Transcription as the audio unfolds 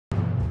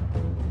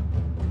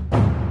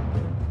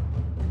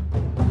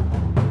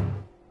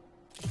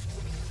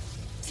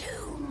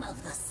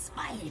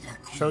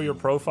show your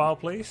profile,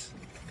 please?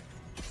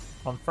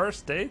 On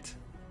first date?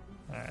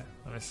 Alright,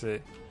 let me see.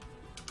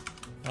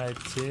 Hi,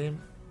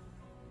 team.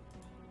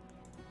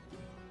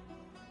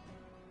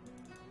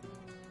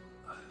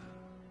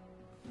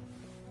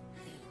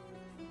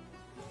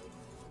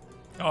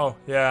 Oh,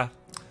 yeah.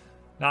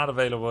 Not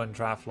available in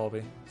draft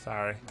lobby.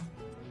 Sorry.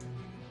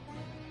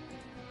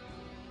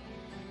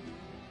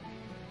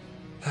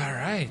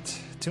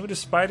 Alright. To the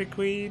Spider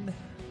Queen.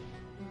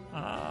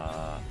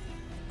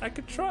 I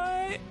could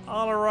try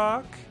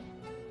Alarak.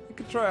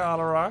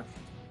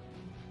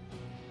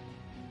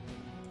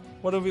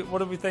 What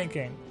are we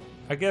thinking?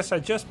 I guess I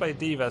just played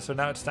Diva, so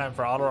now it's time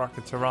for Alarak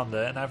and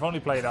Tyrande, and I've only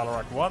played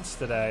Alarak once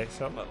today,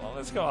 so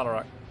let's go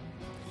Alarak.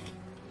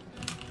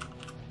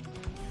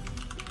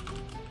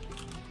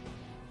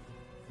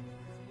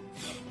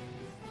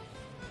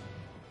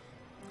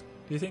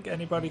 Do you think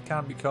anybody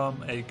can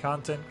become a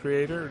content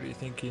creator, or do you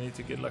think you need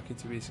to get lucky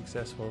to be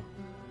successful?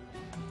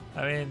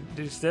 I mean,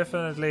 there's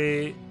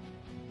definitely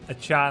a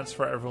chance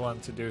for everyone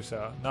to do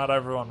so. Not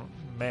everyone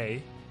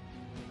may,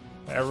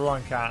 but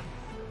everyone can.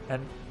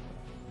 And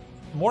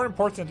more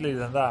importantly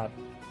than that,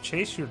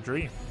 chase your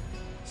dream.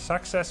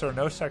 Success or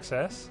no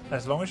success,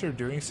 as long as you're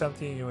doing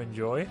something you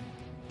enjoy,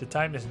 the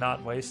time is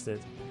not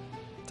wasted.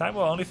 Time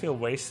will only feel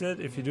wasted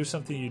if you do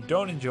something you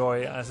don't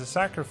enjoy as a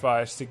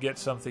sacrifice to get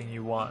something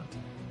you want.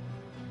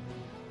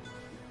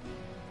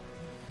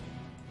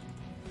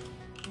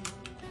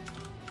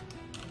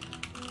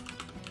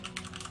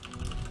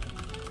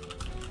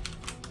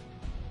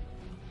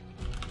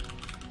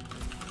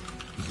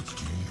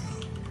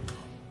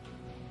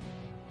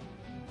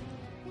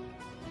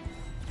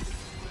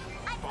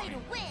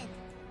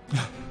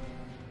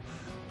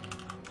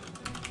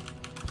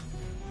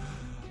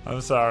 I'm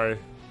sorry.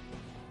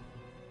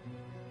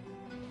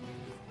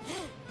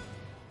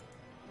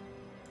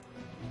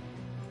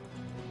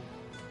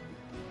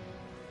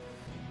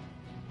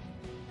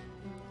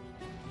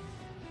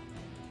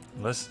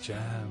 Let's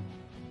jam.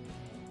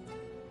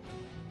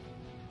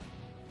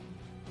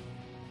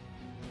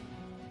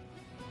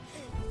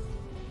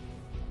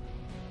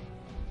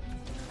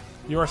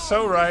 You are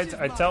so right.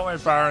 I tell my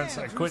parents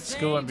I quit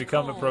school and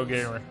become a pro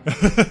gamer.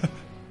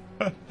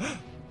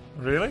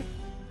 Really?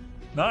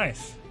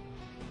 Nice.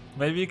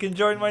 Maybe you can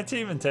join my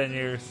team in 10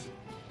 years.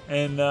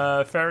 In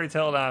Fairy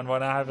Tale Land,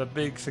 when I have a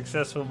big,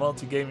 successful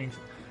multi-gaming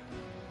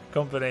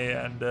company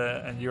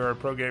and you're a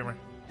pro gamer.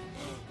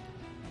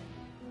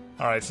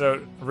 Alright,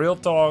 so real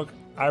talk,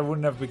 I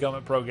wouldn't have become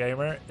a pro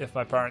gamer if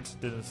my parents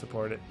didn't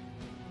support it.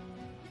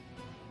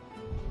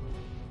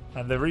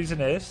 And the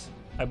reason is,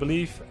 I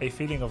believe a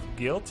feeling of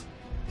guilt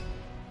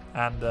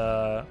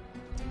and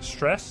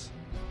stress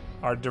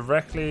are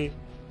directly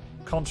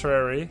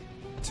contrary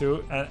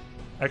to... and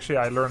actually,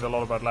 I learned a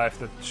lot about life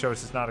that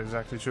shows it's not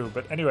exactly true.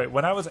 But anyway,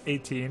 when I was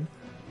 18,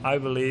 I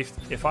believed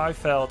if I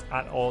felt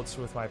at odds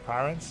with my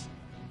parents,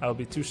 I would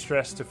be too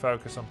stressed to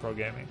focus on pro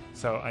gaming.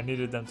 So I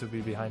needed them to be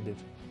behind it.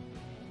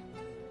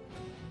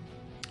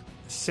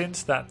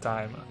 Since that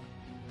time,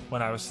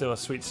 when I was still a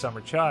sweet summer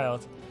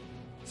child,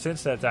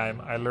 since that time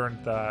I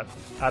learned that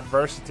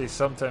adversity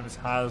sometimes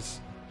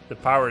has the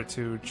power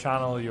to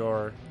channel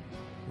your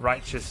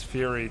righteous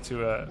fury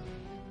to a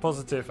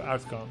positive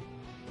outcome.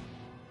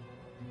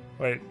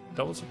 Wait,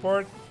 double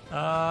support?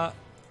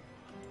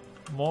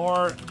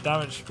 More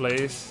damage,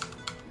 please.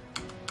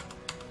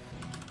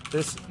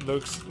 This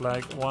looks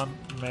like one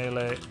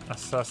melee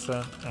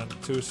assassin and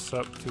 2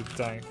 sub to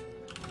tank.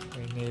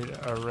 We need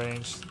a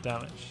ranged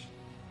damage.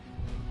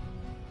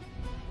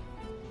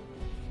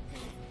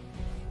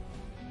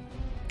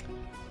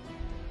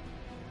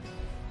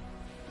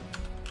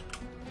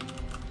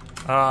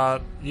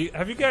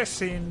 Have you guys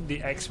seen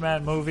the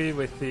X-Men movie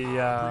with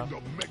the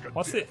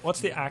what's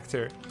the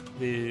actor?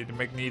 The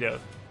Magneto.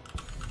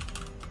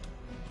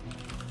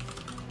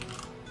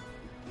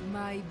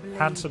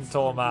 Handsome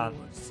tall man.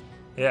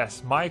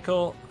 Yes,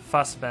 Michael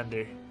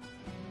Fassbender.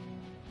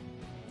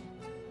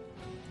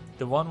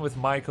 The one with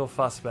Michael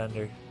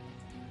Fassbender.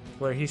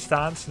 Where he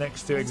stands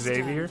next to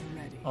Xavier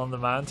on the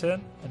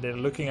mountain and they're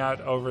looking out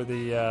over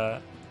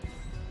the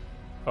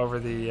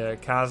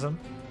chasm.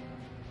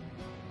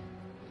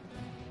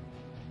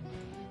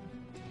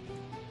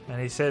 And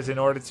he says in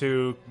order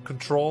to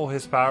control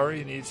his power,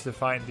 he needs to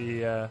find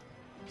the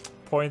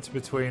point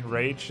between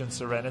rage and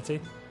serenity.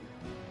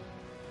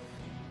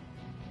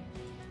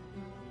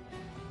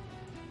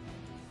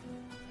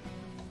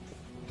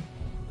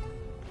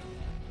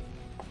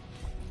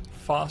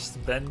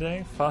 Fast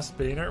bending, fast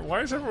bender.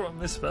 Why is everyone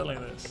misspelling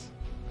this?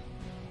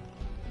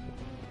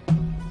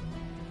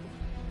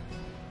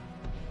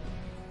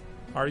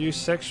 Are you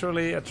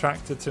sexually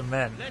attracted to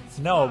men?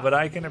 No, but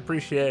I can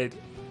appreciate.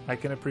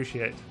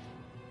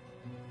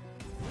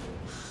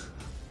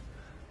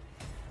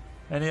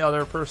 Any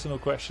other personal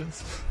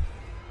questions?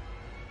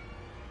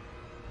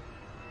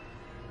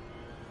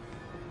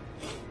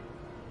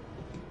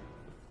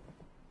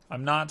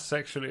 I'm not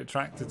sexually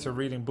attracted to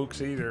reading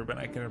books either, but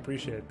I can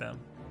appreciate them.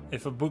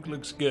 If a book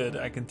looks good,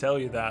 I can tell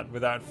you that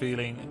without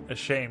feeling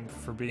ashamed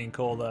for being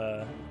called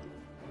a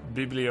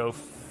bibliophile.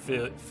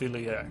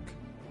 unphiliac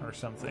or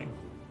something.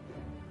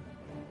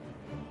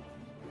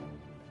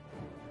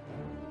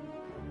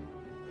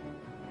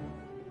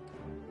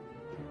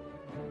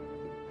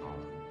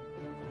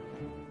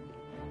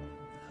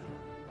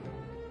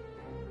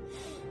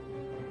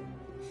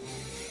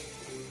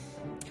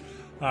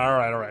 All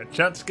right.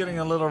 Chat's getting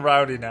a little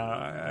rowdy now.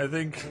 I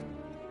think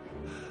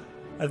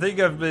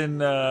I've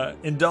been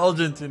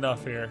indulgent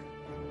enough here.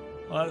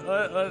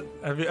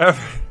 Have you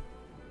ever?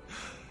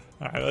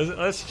 All right,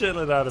 let's chill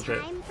it out a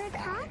bit. Time for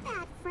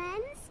combat,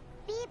 friends.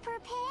 Be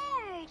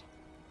prepared.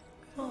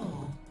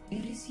 Oh,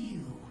 it is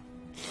you.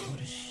 What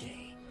a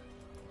shame.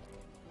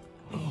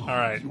 All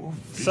right. Your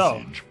So,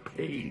 visage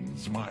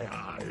pains my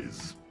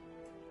eyes.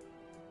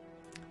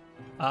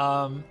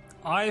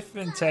 I've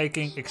been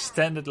taking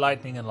extended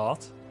lightning a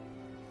lot,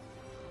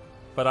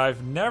 but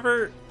I've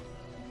never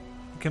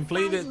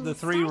completed the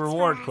 3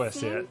 reward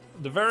quests yet.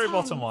 The very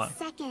bottom one.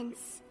 Seconds.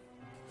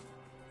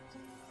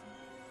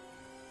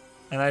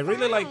 And I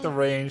really like the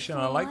range and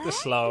I like the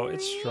slow.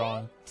 It's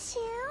strong. 2.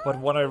 But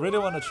what I really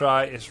want to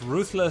try is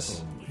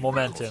Ruthless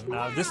Momentum.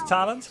 Now, this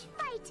talent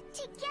Fight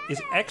together.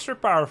 is extra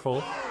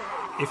powerful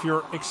if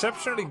you're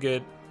exceptionally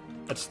good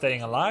at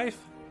staying alive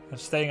and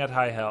staying at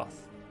high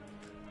health.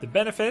 The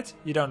benefit,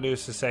 you don't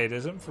lose the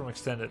sadism from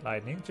extended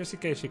lightning, just in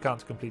case you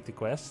can't complete the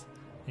quest.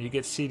 And you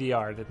get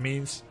CDR, that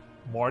means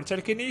more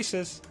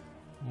telekinesis,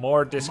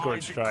 more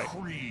Discord strike. My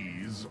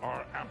decrees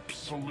are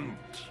absolute.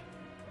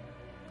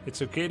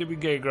 It's okay to be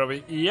gay,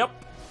 Grubby. Yep,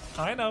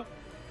 I know.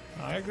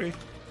 I agree.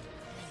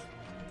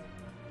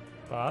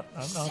 But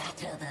I'm not.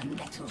 Shatter the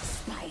metal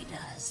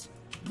spiders.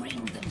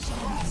 Bring the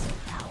gems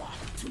of power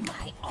to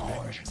my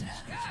altar.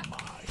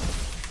 Mine.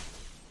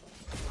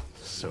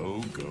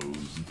 So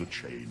goes the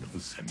chain of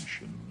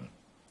ascension.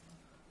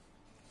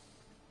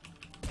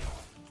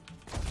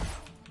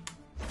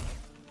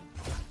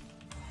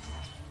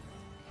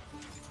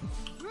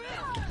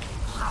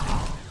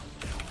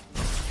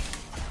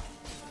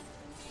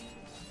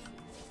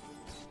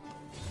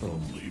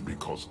 Only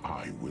because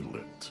I will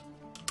it.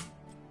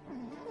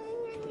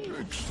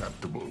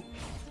 Acceptable.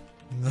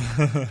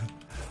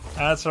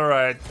 That's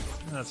alright.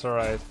 That's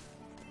alright.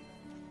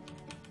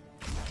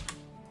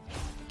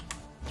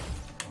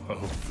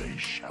 Oh, they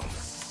shall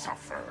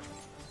suffer.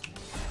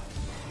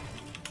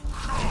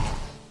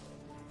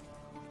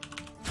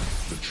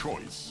 The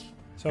choice.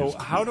 So, is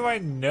how do clear. I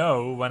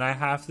know when I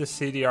have the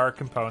CDR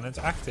components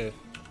active?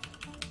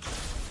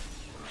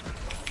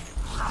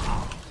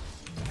 Now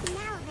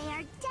they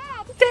are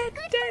dead.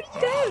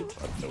 Dead.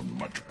 I've known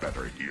much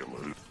better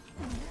healers.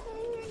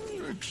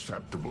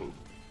 Acceptable.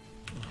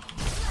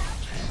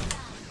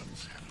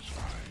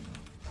 Unsatisfying.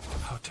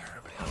 How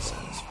terribly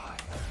unsatisfying.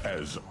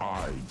 As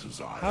I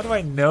desire. How do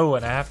I know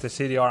when I have the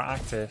CDR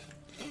active?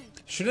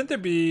 Shouldn't there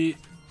be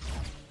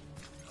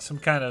some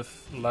kind of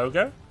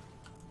logo?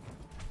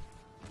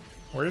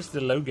 Where's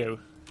the logo?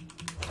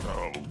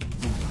 Oh,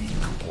 the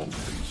weak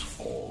always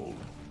fall.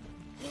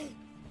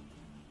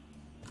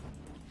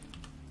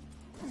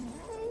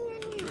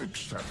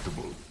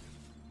 Acceptable.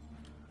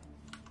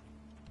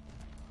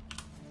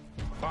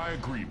 I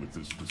agree with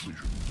this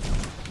decision.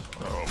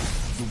 Oh,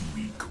 the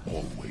weak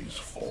always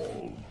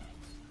fall.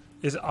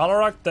 Is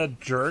Alarak that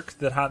jerk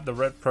that had the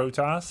red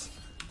Protoss?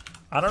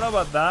 I don't know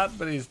about that,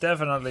 but he's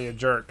definitely a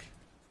jerk.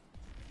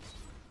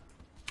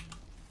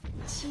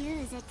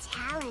 Choose a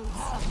talent.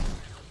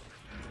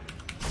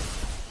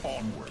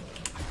 Onward.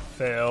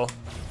 Fail.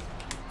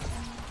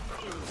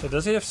 So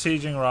does he have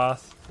Sieging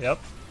Wrath? Yep.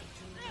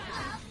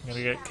 I'm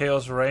gonna get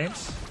Chaos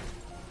Reigns.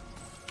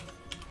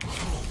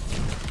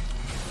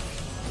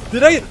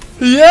 Did I?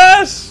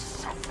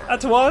 Yes!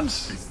 At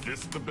once! Is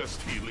this the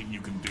best healing you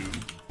can do?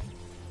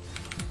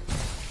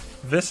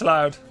 This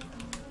loud.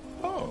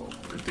 Oh,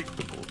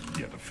 predictable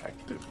yet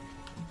effective.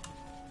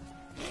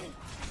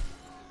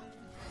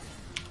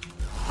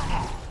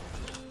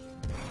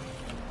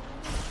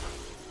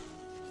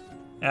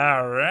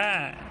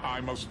 Alright. I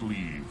must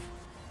leave,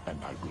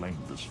 and I blame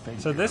this fate.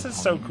 So this is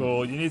so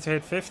cool. You need to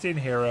hit 15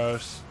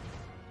 heroes.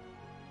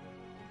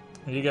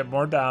 And you get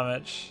more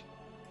damage.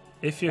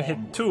 If you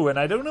hit 2, and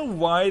I don't know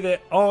why they...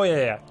 Oh,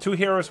 yeah. 2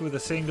 heroes with a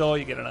single,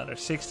 you get another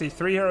 60.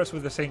 3 heroes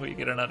with a single, you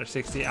get another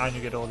 60. And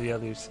you get all the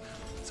others.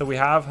 So we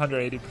have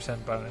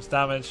 180% bonus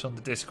damage on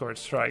the Discord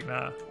strike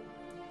now.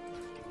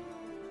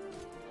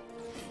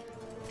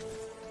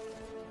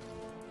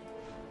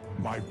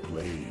 My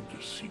blade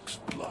seeks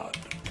blood.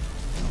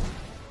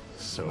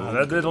 So Wow,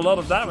 that did a lot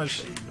of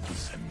damage. the chain of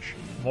ascension.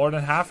 More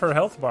than half her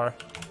health bar.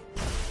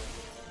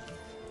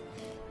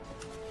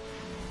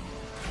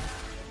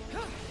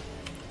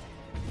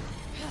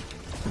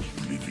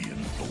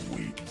 Oblivion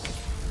awaits.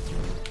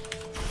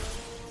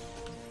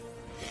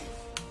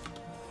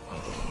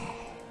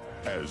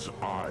 As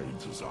I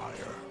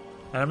desire.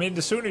 And I mean,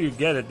 the sooner you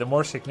get it, the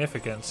more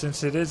significant,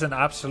 since it is an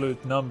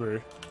absolute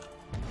number.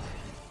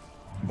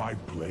 My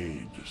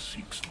blade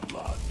seeks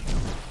blood.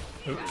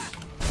 Oops.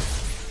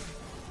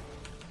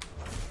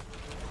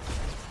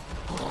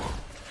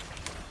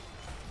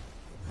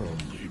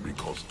 Only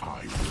because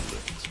I will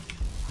it.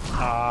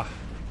 Ah.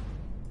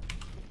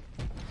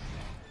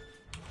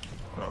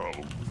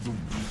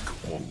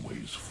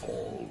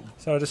 fall.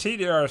 So the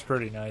CDR is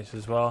pretty nice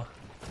as well.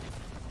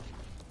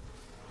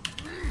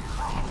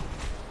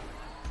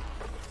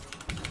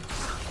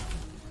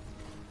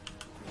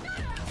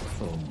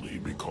 Only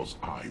because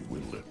I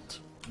will it.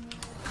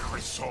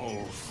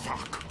 Crystal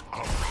fuck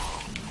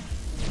around.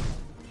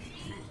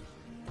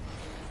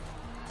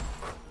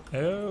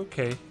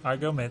 Okay, I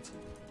go mid.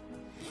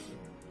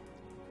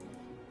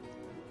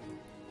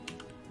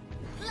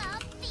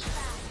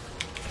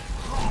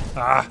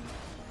 Ah!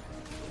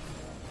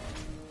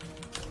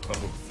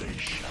 Oh, they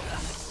shall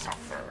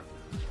suffer.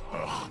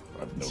 Ugh,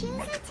 I've known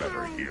much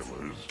better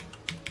healers.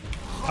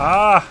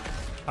 Ah!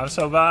 I'm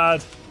so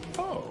bad.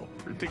 Oh,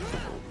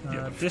 predictable. Yet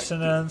effective.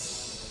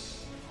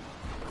 Dissonance.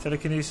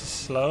 Telekinesis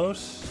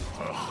slows.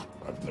 Ugh,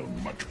 I've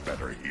known much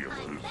better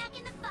healers.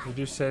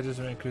 Reduce status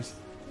and increase.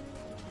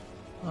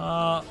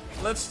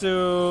 Let's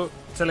do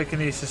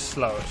telekinesis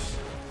slows.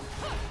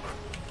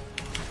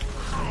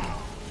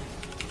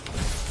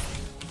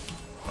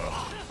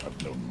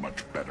 I've known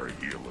much better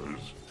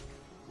healers.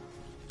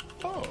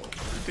 Oh,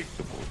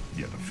 predictable,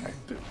 yet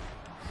effective.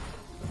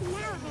 Now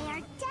they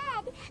are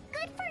dead.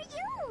 Good for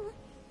you.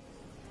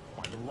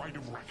 By the right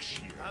of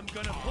Rakshir. I'm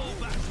gonna pull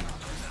back.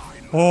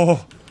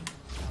 Oh!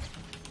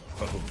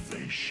 Oh,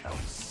 they shall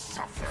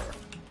suffer.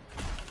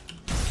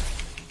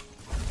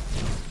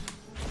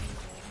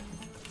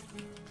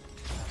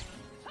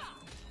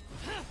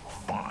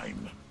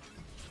 Fine.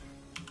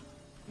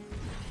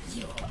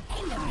 Your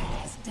enemy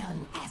has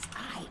done as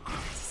I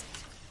asked.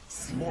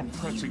 More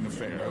pressing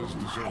affairs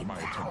deserve my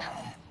attention.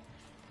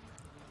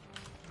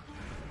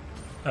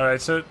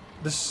 Alright, so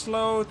the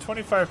slow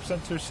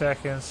 25% 2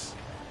 seconds.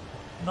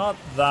 Not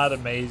that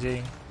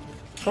amazing.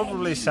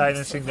 Probably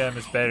silencing them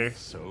is better.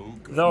 So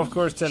good. Though of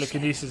course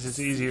telekinesis is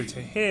easier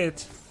to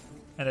hit,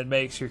 and it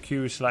makes your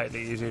Q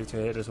slightly easier to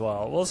hit as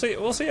well. We'll see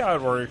how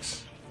it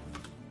works.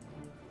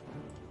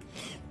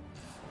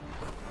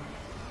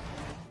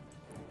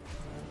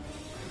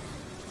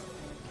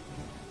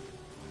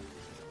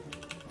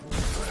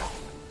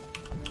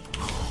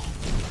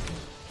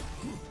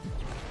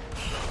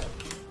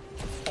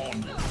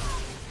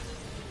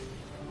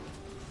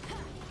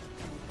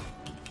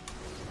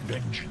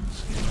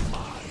 Vengeance is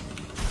mine.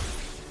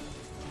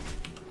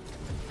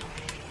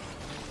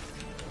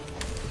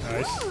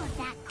 Nice. Ooh,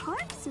 that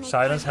corpse makes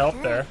Silence a help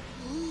good there.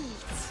 eat.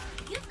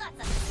 You've got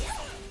some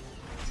skill.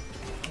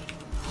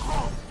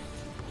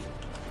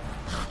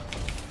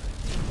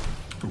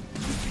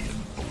 Oblivion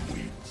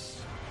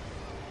awaits.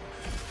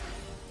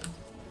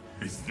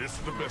 Is this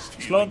the best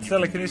healing Slow you can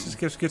telekinesis do?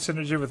 gives good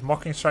synergy with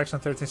mocking strikes on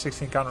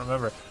 13-16, can't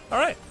remember.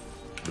 Alright.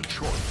 The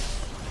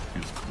choice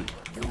is clear.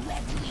 The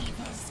web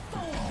weavers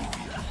fall.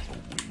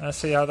 Let's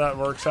see how that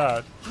works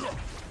out.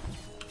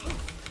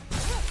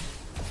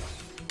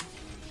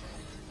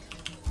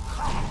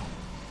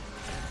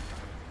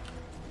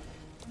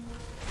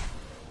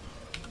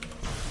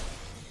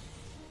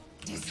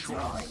 Destroy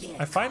it.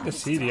 I find the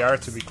CDR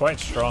to be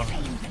quite strong.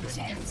 The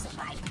gems of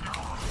my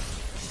power.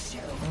 Show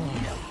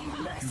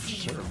no mercy.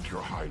 You served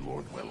your High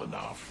Lord well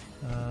enough.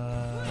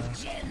 The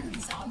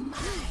gems are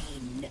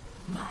mine.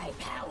 My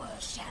power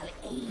shall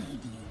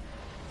aid you.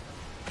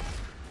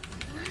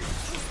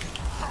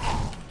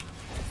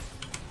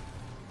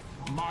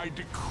 My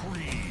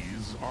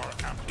decrees are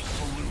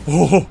absolute.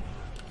 Oh,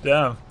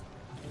 damn.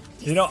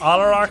 You know,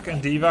 Alarak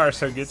and Diva are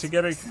so good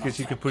together because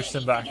you can push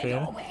them back in.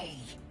 Away.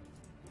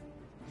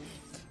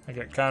 I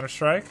get Counter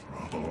Strike.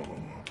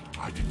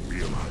 I didn't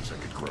realize I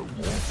could grow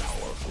more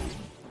powerful.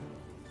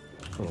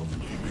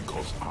 Only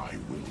because I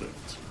will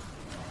it.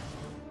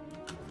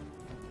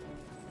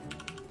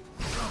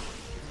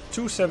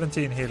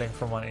 217 healing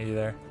from 1E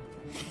there.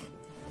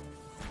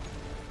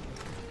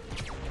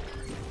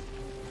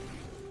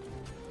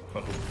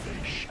 Oh,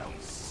 they shall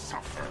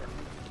suffer.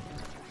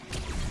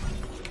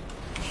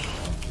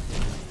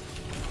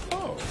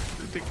 Oh,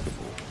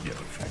 predictable, yet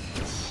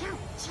effective. Chomp,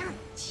 chomp,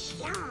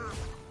 chomp.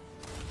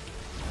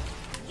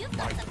 You've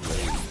My got some blade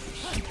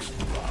skill. seeks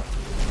blood.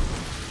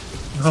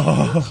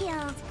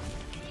 Killed.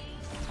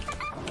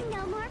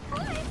 No more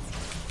ports.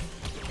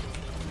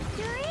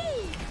 3.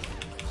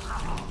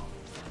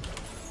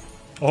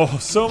 Oh,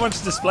 so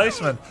much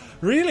displacement.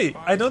 Really?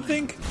 I don't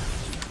think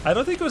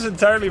it was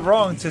entirely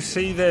wrong to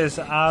see this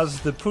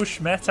as the push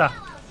meta.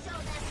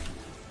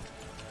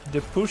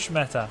 The push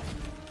meta.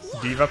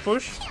 Diva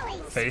push,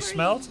 face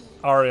melt,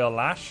 aerial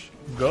lash,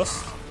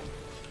 gust,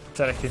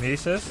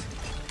 telekinesis.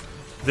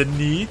 The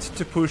need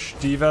to push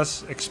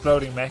Diva's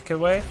exploding mech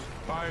away.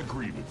 I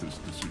agree with this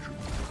decision.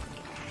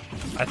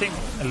 I think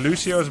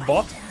Lucio's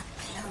bot.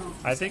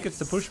 I think it's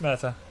the push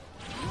meta.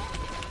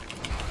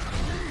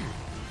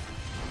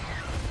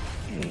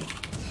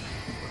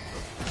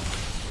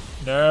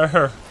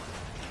 No.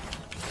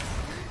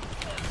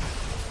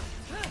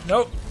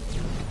 No.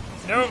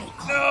 No.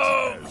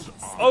 No.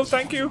 Oh,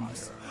 thank you.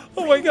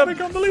 Oh my god, I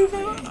can't believe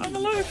I'm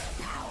alive.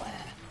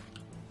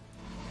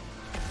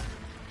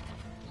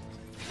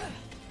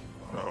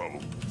 Oh,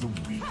 the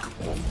weak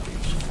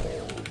always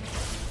fall.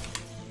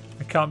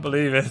 I can't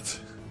believe it.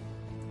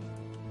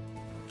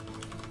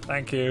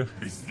 Thank you.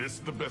 Is this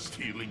the best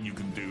healing you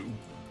can do?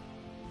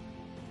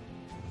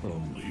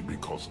 Only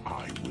because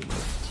I will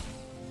it.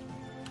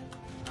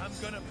 I'm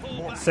gonna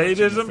pull back.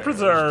 Sadism Affairs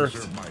preserved.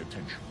 deserve my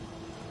attention.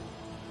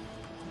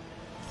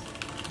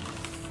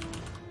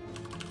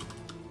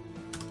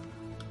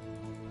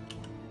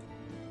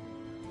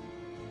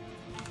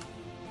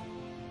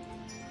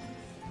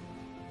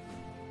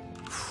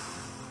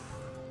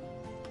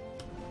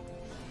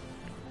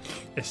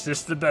 Is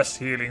this the best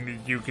healing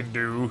that you can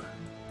do?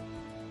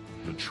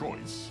 The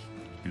choice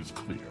is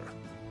clear.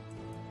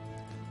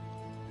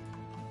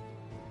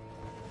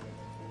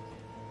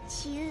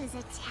 Choose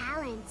a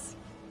talent.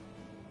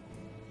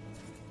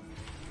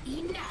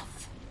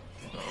 Enough!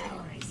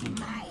 Power is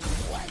mine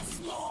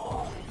once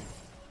more!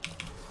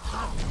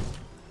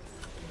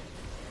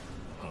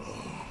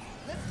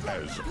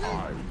 As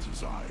I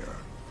desire.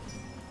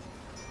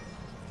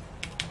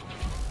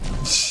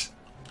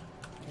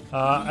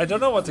 I don't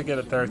know what to get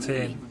at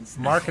 13.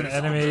 Mark an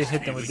enemy,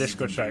 hit them with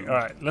Discord Strike.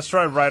 Alright, let's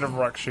try Rite of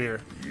Rock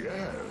Shear.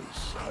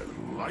 Yes, I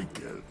like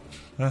it.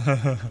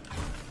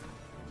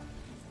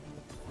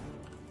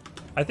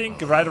 I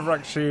think Rite of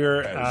Rock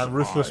Shear and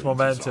Ruthless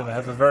Momentum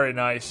have a very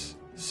nice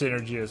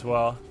synergy as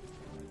well.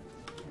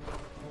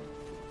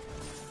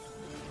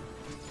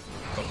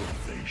 Oh,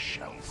 they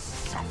shall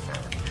suffer.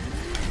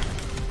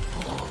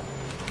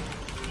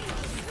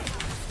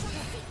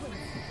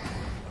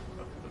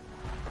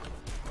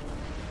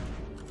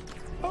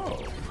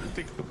 Oh,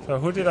 predictable. So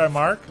who did I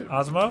mark?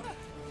 Osmo?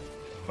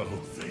 Oh,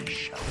 they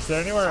shall. Is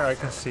there anywhere I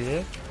can see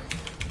it?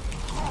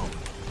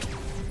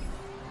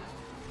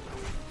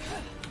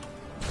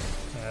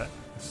 Yeah,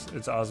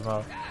 it's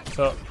Osmo.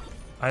 So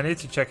I need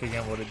to check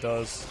again what it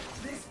does.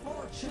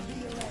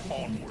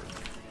 Onward.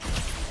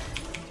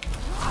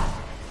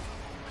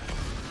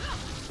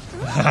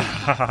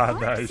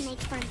 Nice. Make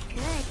for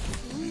good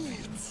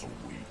eats.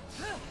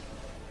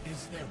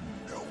 Is there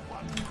no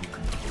one who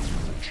can pose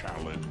the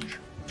challenge?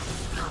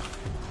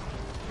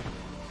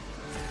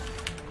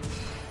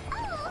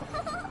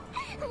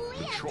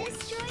 We have choice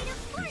destroyed a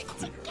fort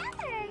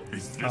together.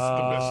 Is this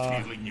the best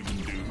healing you can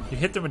do? You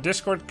hit them with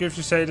Discord, gives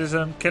you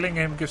sadism. Killing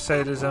him gives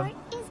sadism.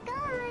 Fort is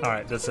gone.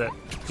 Alright, that's it.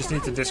 Just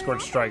need to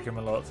Discord strike him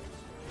a lot.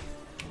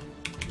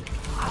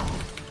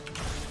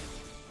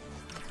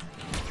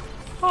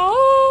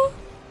 Oh!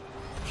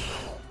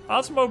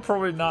 Osmo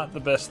probably not the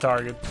best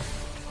target.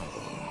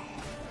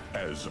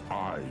 As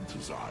I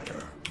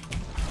desire.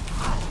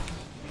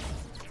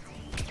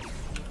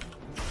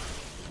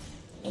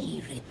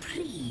 A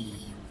reprieve.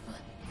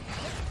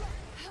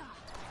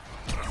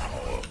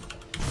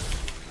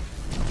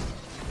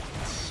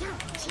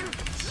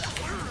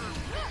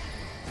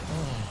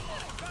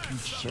 You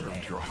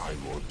served your High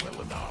Lord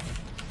well enough.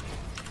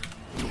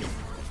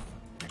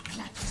 The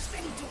clutch is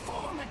ready to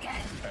form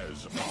again.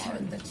 As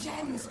Return the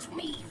gems to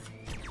me.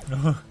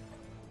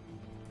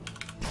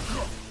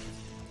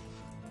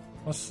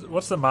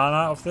 What's the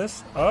mana of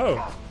this?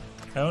 Oh,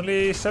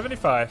 only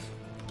 75.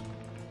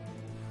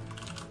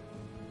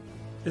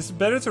 Is it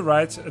better to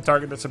ride a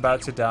target that's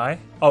about to die?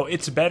 Oh,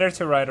 it's better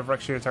to ride a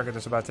Rockshear target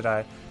that's about to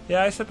die.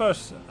 Yeah, I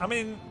suppose. I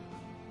mean,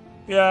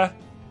 yeah.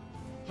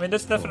 I mean,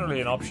 that's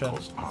definitely an option.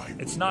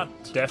 It's not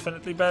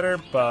definitely better,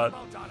 but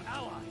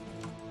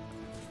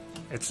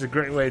it's a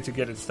great way to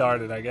get it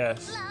started, I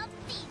guess.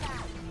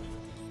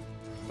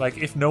 Like,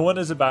 if no one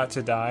is about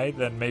to die,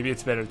 then maybe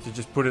it's better to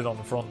just put it on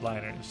the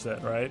frontliner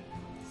instead, right?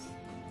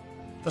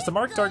 Does the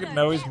marked target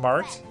know he's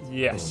marked?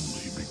 Yes.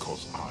 only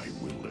because I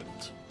will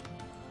it.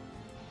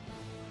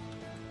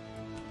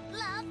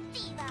 Love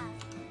Viva.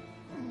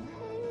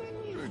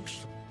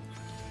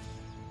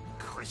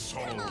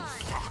 Crystal,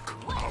 fuck.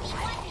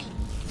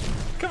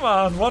 Come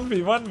on,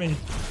 1v1 me.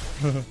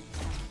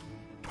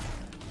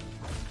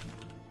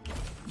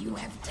 You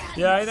have done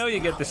Yeah, I know you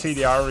get the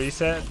CDR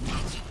reset.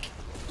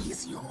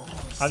 is yours.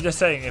 I'm just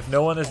saying, if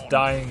no one is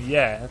dying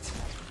yet,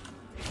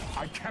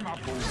 I cannot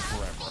hold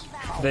forever.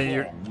 How then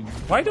you're... long will you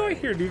Why do I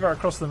hear Diva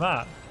across the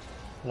map?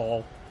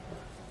 Lol.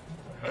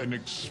 an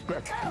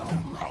expected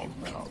outcome?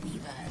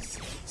 Weavers,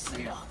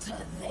 slaughter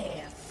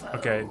their foes.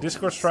 Okay,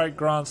 Discord Strike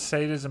grants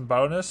sadism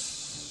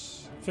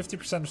bonus.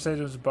 50% of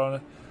sadism is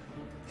bonus.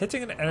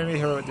 Hitting an enemy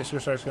hero with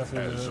Discord Strike grants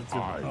sadism.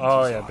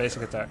 Oh yeah,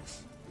 basic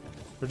attacks.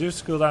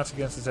 Reduce cooldowns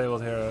against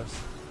disabled heroes.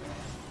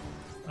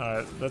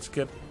 Alright, let's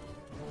get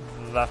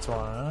that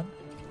one.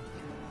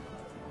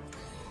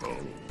 Oh,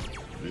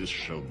 this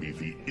shall be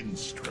the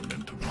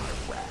instrument of my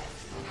wrath.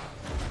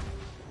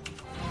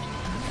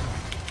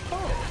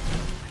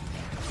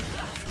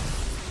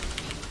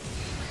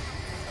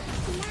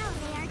 Now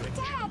they are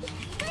dead.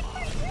 Good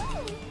for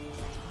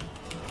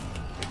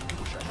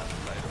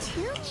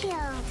you. 2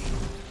 killed.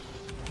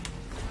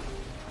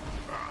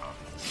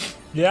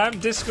 Yeah, I'm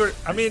Discord.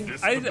 I mean,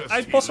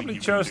 I possibly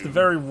chose the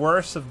very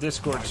worst of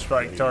Discord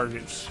Strike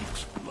targets.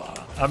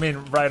 I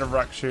mean, Rite of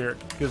Rock Shear,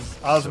 because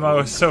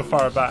Osmo is so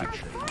far back.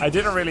 I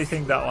didn't really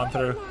think that one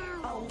through.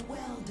 A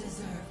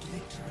well-deserved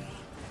victory.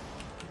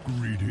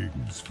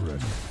 Greetings,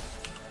 friend.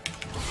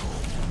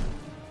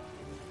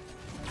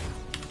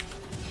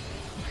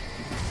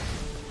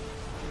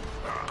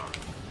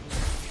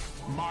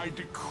 My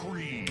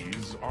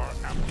decrees are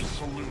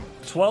absolute.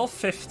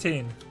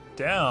 12-15.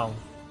 Damn.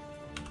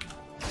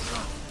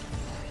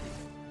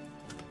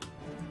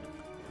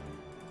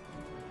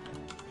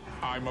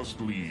 I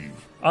must leave.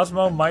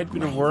 Osmo might be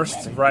the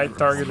worst right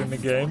target in the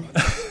game.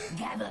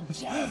 Gather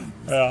gems.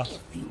 Yeah.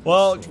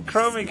 Well,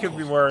 Chromie could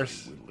be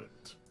worse.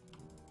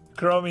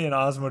 Chromie and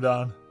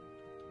Osmodon.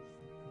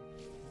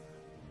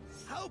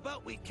 How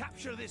about we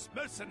capture this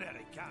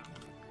mercenary camp?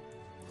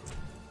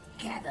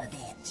 Gather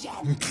their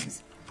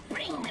gems.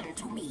 Bring them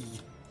to me.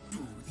 Do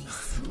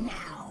this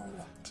now.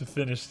 To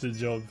finish the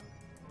job.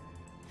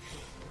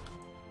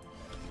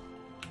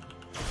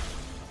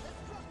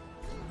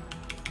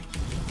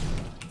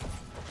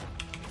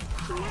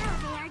 Now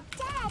they are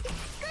dead.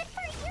 Good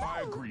for you.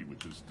 I agree with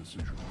this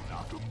decision.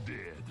 Knock them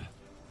dead.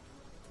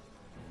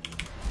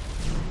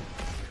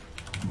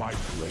 My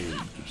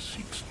blade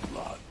seeks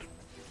blood.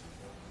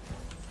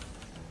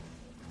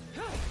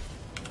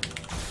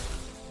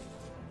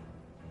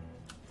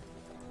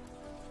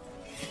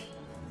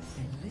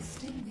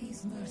 Enlisting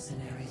these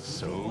mercenaries.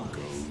 So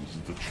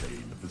goes the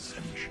chain of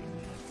ascension.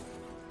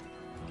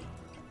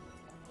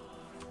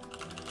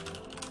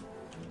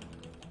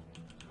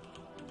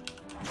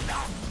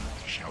 None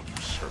shall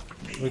usurp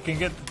me. We can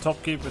get the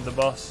top keep with the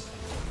boss.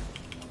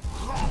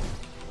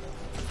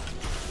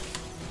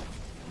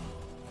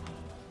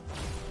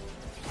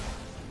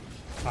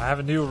 I have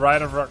a new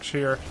Rite of Rux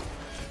here.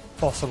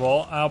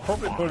 Possible. I'll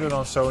probably put it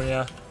on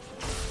Sonya.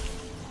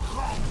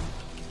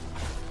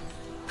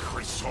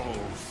 Crystal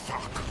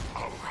fuck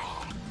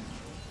around.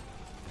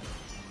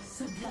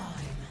 Sublime.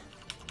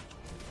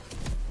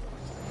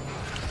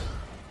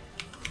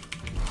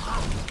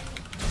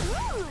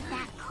 Ooh,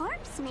 that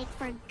corpse make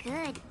for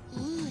good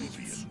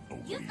eats.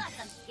 You've got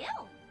some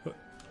skill.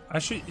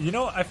 Actually, you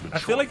know, I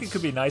feel like it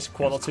could be nice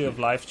quality of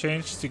life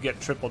change to get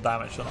triple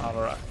damage on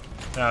Alarak.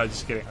 No,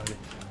 just kidding.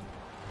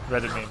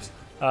 Reddit memes.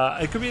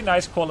 It could be a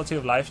nice quality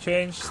of life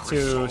change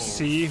to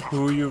see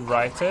who you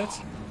righted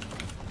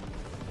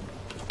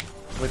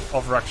with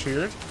Alarak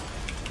Sheared.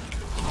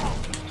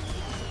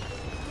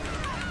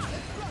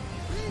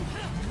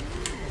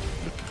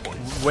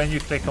 When you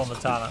click on the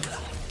talent.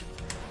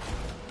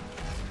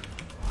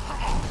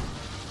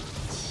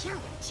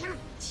 Chomp, chomp,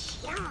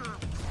 chomp.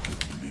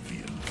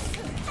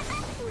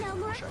 No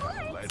more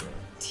corpse.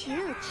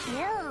 Two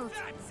kills.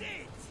 That's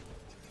it!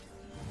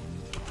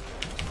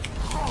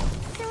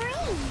 3.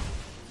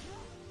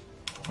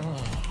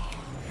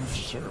 You've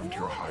served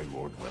your High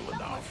Lord well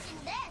enough.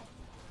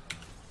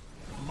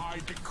 My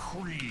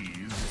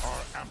decrees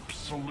are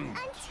absolute.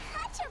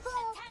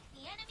 Untouchable.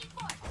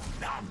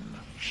 None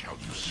shall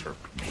usurp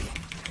me.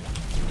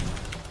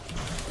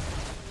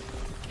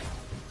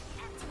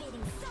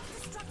 Activating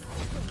self-destruct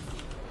sequence.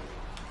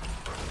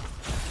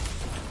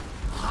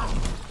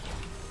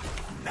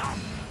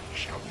 None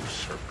shall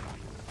usurp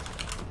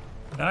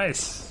me.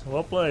 Nice.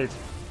 Well played.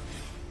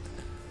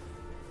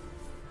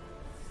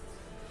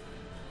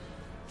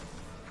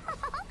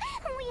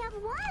 We have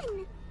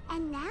won.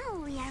 And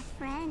now we are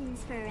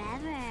friends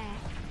forever.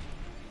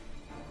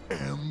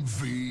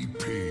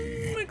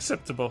 MVP.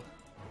 Acceptable.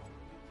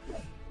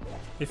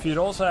 If you'd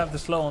also have the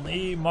slow on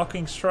E,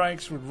 mocking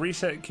strikes would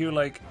reset Q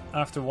like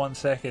after 1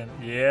 second.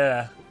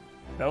 Yeah,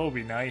 that would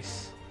be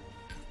nice.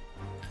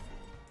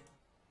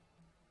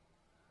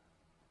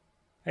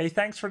 Hey,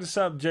 thanks for the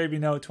sub,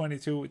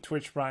 JBNo22 with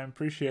Twitch Prime.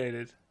 Appreciate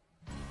it.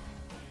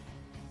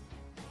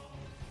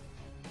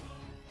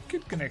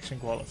 Good connection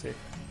quality.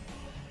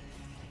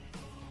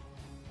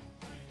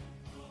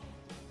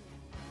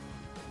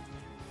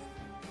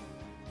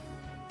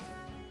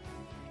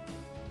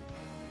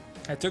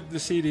 I took the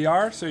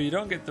CDR, so you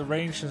don't get the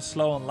range and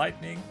slow on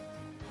lightning.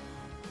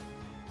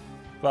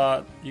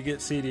 But you get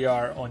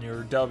CDR on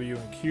your W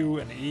and Q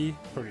and E.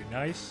 Pretty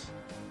nice.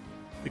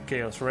 The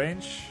Chaos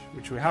range,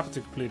 which we happen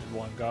to complete in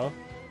one go.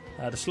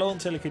 The slow on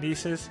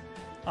telekinesis.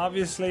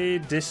 Obviously,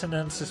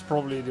 Dissonance is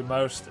probably the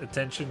most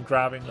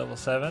attention-grabbing level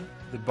 7.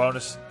 The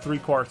bonus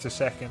 3/4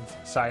 second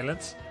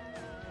silence.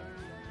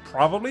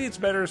 Probably it's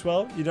better as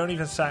well. You don't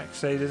even sack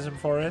sadism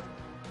for it.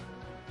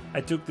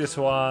 I took this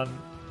one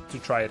to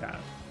try it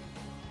out.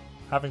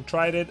 Having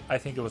tried it, I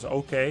think it was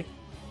okay.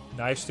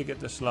 Nice to get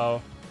the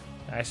slow.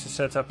 Nice to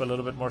set up a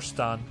little bit more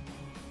stun.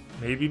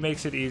 Maybe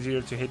makes it easier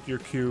to hit your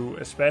Q,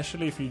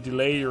 especially if you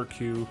delay your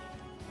Q.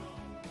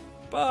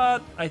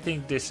 But I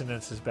think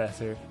Dissonance is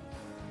better.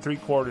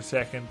 3/4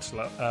 second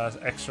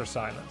extra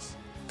silence.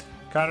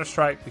 Counter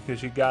Strike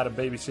because you gotta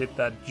babysit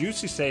that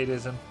juicy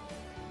sadism.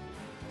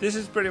 This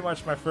is pretty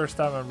much my first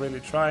time I'm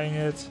really trying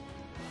it.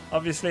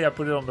 Obviously I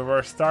put it on the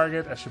worst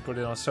target. I should put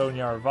it on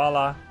Sonya or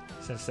Vala,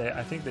 since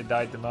I think they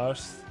died the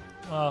most.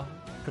 Well,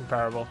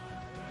 comparable.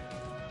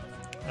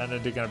 And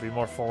then they're gonna be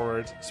more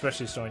forward,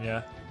 especially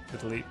Sonya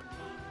with Leap.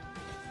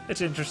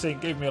 It's interesting,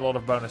 gave me a lot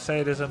of bonus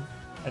sadism.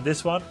 And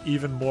this one,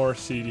 even more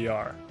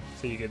CDR.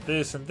 So you get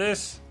this and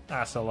this,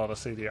 that's a lot of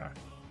CDR.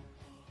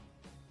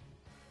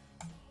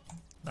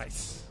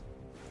 Nice.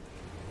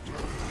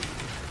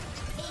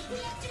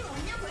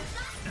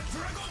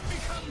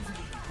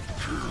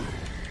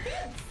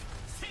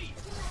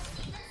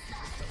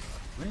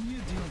 When you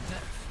deal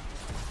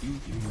death, you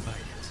invite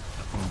it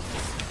upon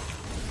yourself.